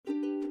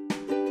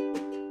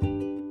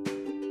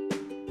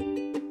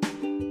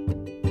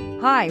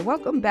Hi,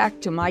 welcome back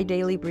to My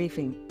Daily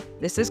Briefing.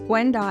 This is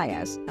Gwen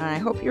Diaz, and I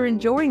hope you're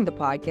enjoying the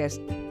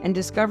podcast and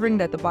discovering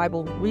that the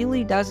Bible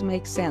really does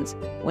make sense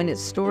when its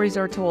stories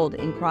are told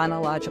in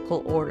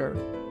chronological order.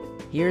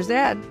 Here's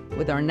Ed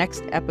with our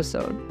next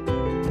episode.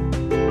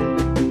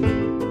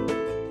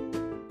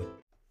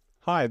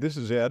 Hi, this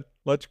is Ed.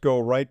 Let's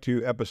go right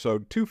to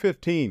episode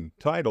 215,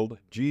 titled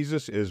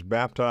Jesus is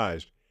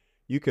Baptized.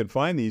 You can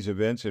find these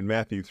events in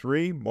Matthew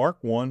 3, Mark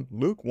 1,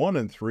 Luke 1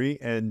 and 3,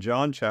 and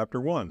John chapter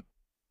 1.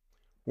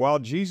 While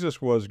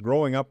Jesus was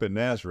growing up in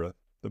Nazareth,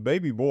 the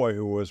baby boy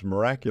who was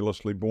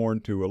miraculously born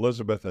to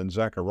Elizabeth and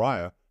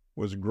Zechariah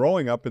was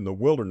growing up in the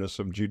wilderness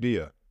of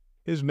Judea.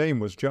 His name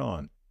was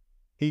John.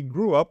 He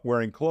grew up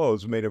wearing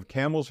clothes made of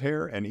camel's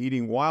hair and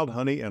eating wild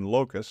honey and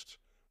locusts,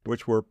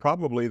 which were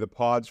probably the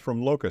pods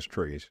from locust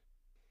trees.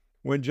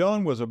 When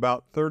John was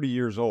about 30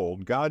 years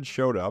old, God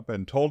showed up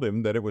and told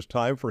him that it was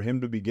time for him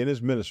to begin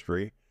his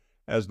ministry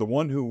as the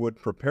one who would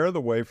prepare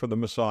the way for the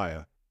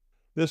Messiah.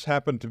 This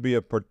happened to be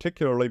a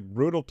particularly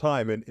brutal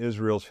time in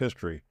Israel's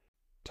history.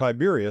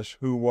 Tiberius,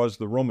 who was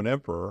the Roman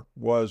emperor,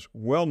 was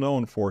well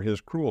known for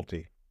his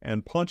cruelty,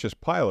 and Pontius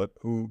Pilate,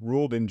 who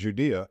ruled in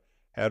Judea,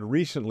 had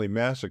recently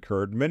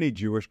massacred many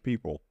Jewish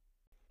people.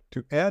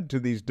 To add to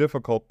these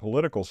difficult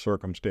political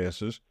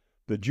circumstances,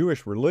 the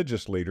Jewish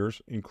religious leaders,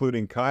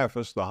 including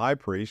Caiaphas the high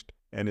priest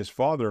and his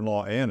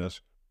father-in-law Annas,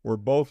 were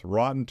both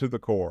rotten to the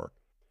core.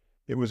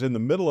 It was in the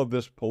middle of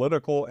this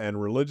political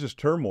and religious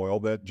turmoil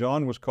that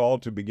John was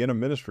called to begin a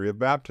ministry of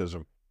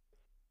baptism.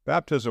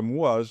 Baptism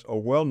was a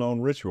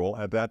well-known ritual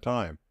at that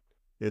time.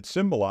 It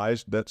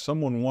symbolized that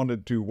someone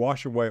wanted to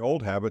wash away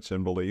old habits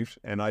and beliefs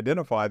and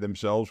identify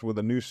themselves with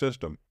a new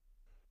system.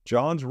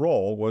 John's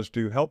role was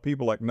to help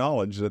people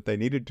acknowledge that they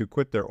needed to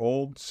quit their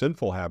old,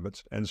 sinful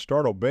habits and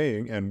start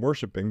obeying and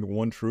worshiping the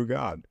one true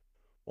God.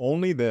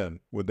 Only then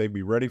would they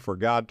be ready for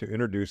God to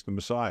introduce the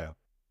Messiah.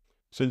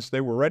 Since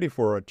they were ready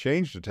for a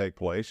change to take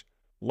place,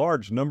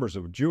 large numbers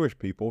of Jewish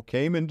people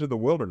came into the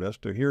wilderness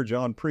to hear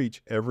John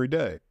preach every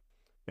day,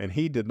 and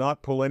he did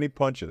not pull any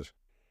punches.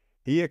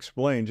 He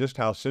explained just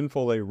how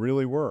sinful they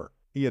really were.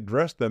 He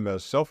addressed them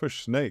as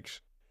selfish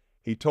snakes.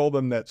 He told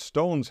them that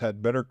stones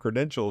had better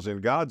credentials in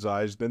God's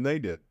eyes than they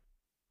did.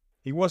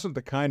 He wasn't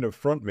the kind of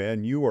front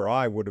man you or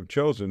I would have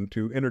chosen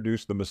to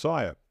introduce the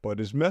Messiah, but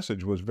his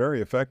message was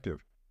very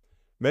effective.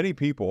 Many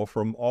people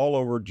from all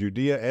over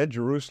Judea and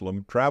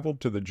Jerusalem traveled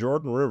to the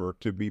Jordan River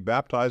to be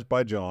baptized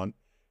by John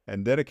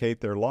and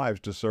dedicate their lives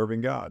to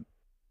serving God.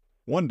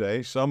 One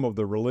day, some of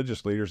the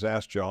religious leaders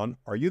asked John,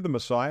 "Are you the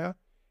Messiah?"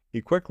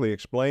 He quickly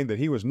explained that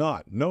he was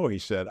not. "No," he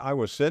said, "I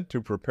was sent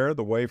to prepare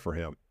the way for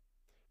him.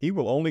 He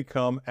will only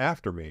come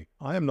after me.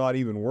 I am not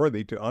even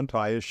worthy to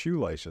untie his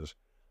shoelaces.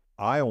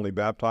 I only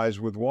baptize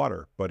with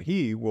water, but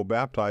he will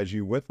baptize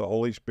you with the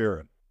Holy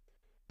Spirit."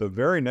 The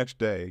very next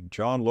day,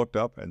 John looked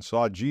up and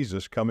saw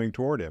Jesus coming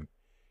toward him.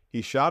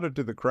 He shouted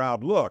to the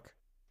crowd, "Look,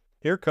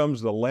 here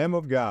comes the Lamb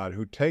of God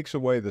who takes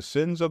away the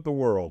sins of the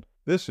world.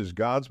 This is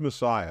God's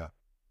Messiah."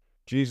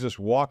 Jesus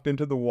walked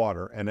into the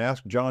water and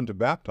asked John to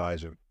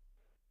baptize him.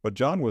 But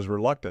John was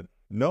reluctant.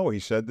 "No," he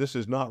said, "this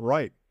is not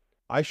right.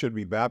 I should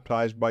be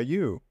baptized by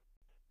you."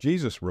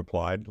 Jesus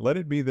replied, "Let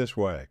it be this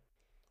way."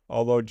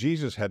 Although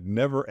Jesus had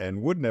never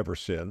and would never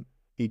sin,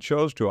 he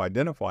chose to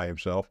identify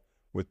himself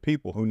with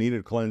people who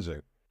needed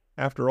cleansing.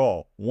 After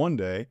all, one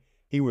day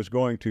he was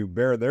going to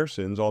bear their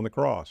sins on the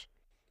cross.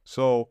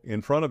 So,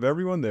 in front of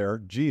everyone there,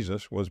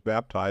 Jesus was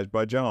baptized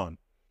by John.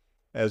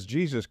 As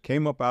Jesus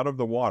came up out of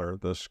the water,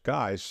 the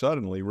sky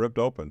suddenly ripped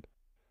open.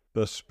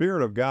 The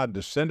Spirit of God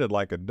descended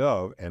like a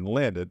dove and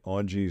landed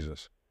on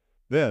Jesus.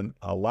 Then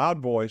a loud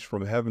voice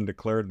from heaven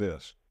declared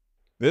this,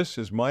 "This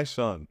is my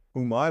Son,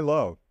 whom I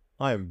love.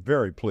 I am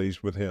very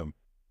pleased with him."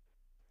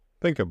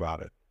 Think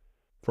about it.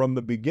 From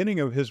the beginning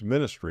of his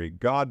ministry,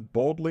 God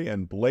boldly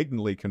and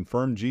blatantly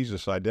confirmed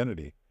Jesus'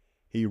 identity.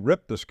 He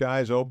ripped the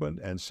skies open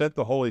and sent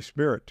the Holy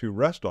Spirit to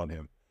rest on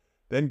him.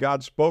 Then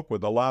God spoke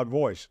with a loud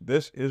voice,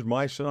 "This is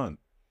my Son."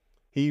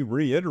 He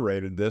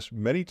reiterated this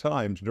many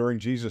times during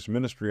Jesus'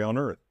 ministry on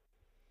earth.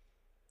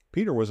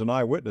 Peter was an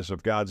eyewitness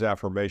of God's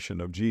affirmation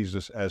of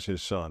Jesus as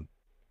his Son.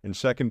 In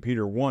 2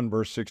 Peter 1,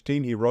 verse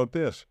 16, he wrote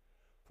this,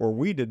 "For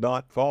we did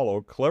not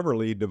follow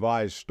cleverly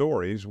devised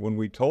stories when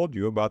we told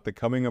you about the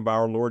coming of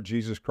our Lord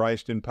Jesus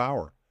Christ in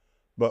power,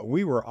 but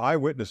we were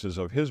eyewitnesses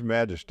of his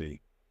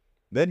majesty."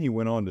 Then he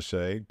went on to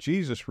say,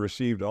 Jesus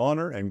received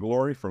honor and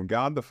glory from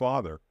God the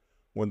Father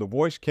when the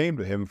voice came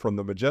to him from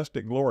the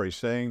majestic glory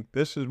saying,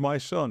 "This is my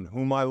Son,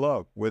 whom I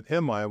love. With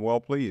him I am well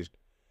pleased."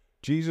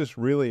 Jesus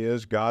really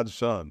is God's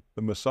Son,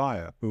 the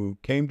Messiah, who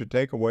came to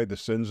take away the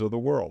sins of the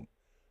world.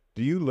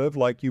 Do you live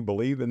like you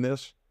believe in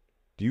this?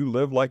 Do you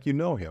live like you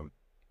know him?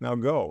 Now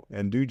go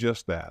and do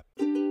just that.